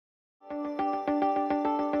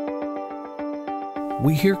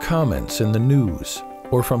We hear comments in the news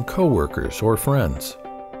or from coworkers or friends.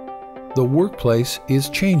 The workplace is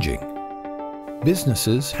changing.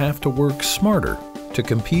 Businesses have to work smarter to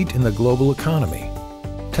compete in the global economy.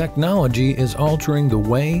 Technology is altering the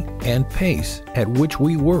way and pace at which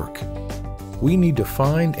we work. We need to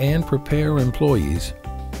find and prepare employees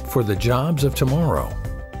for the jobs of tomorrow.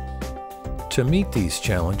 To meet these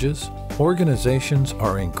challenges, organizations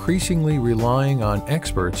are increasingly relying on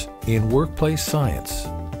experts in workplace science.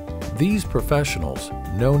 These professionals,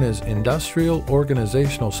 known as industrial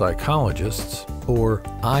organizational psychologists or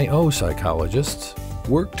IO psychologists,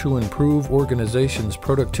 work to improve organizations'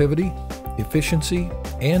 productivity, efficiency,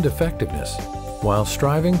 and effectiveness, while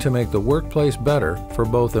striving to make the workplace better for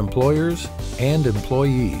both employers and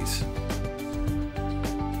employees.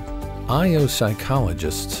 IO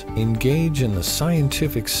psychologists engage in the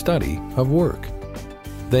scientific study of work.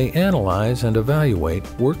 They analyze and evaluate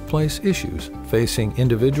workplace issues facing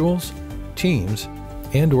individuals, teams,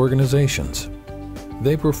 and organizations.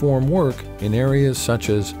 They perform work in areas such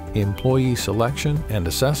as employee selection and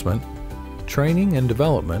assessment, training and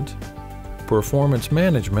development, performance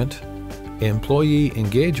management, employee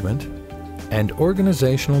engagement, and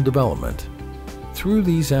organizational development. Through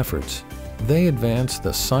these efforts, they advance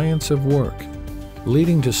the science of work,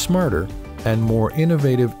 leading to smarter and more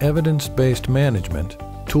innovative evidence-based management,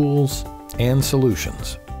 tools, and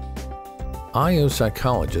solutions. IO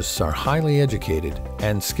psychologists are highly educated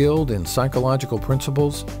and skilled in psychological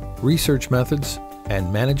principles, research methods,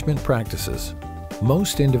 and management practices.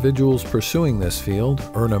 Most individuals pursuing this field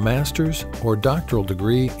earn a master's or doctoral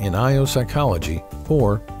degree in IO psychology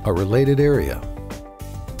or a related area.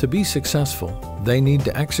 To be successful, they need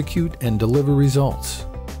to execute and deliver results,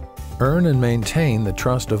 earn and maintain the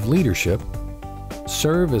trust of leadership,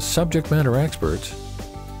 serve as subject matter experts,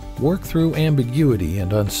 work through ambiguity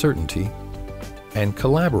and uncertainty, and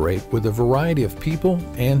collaborate with a variety of people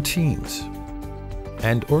and teams.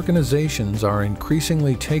 And organizations are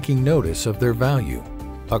increasingly taking notice of their value.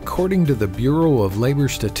 According to the Bureau of Labor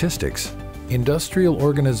Statistics, industrial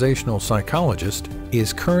organizational psychologist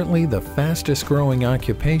is currently the fastest growing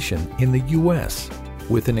occupation in the U.S.,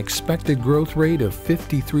 with an expected growth rate of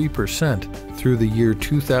 53% through the year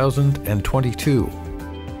 2022.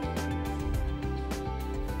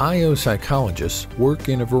 IO psychologists work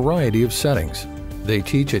in a variety of settings. They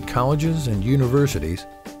teach at colleges and universities,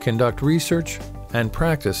 conduct research, and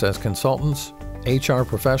practice as consultants, HR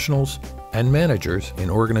professionals, and managers in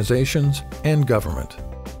organizations and government.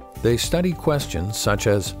 They study questions such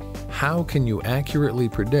as, how can you accurately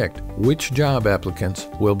predict which job applicants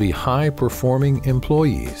will be high-performing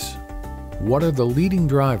employees? What are the leading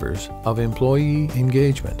drivers of employee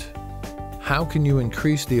engagement? How can you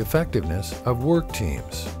increase the effectiveness of work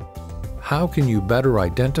teams? How can you better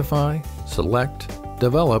identify, select,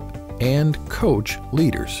 develop, and coach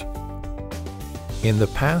leaders? In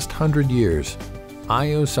the past 100 years,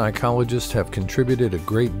 IO psychologists have contributed a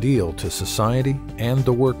great deal to society and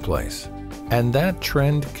the workplace. And that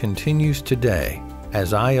trend continues today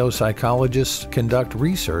as IO psychologists conduct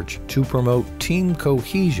research to promote team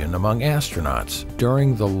cohesion among astronauts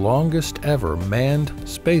during the longest ever manned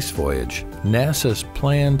space voyage, NASA's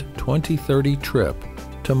planned 2030 trip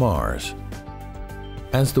to Mars.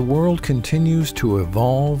 As the world continues to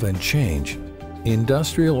evolve and change,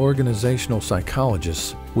 industrial organizational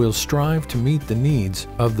psychologists will strive to meet the needs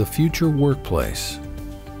of the future workplace.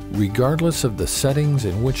 Regardless of the settings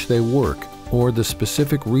in which they work or the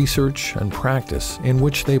specific research and practice in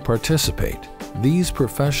which they participate, these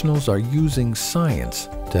professionals are using science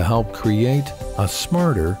to help create a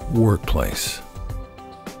smarter workplace.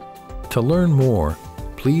 To learn more,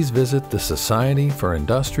 please visit the Society for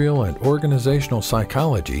Industrial and Organizational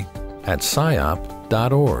Psychology at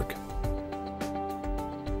psyop.org.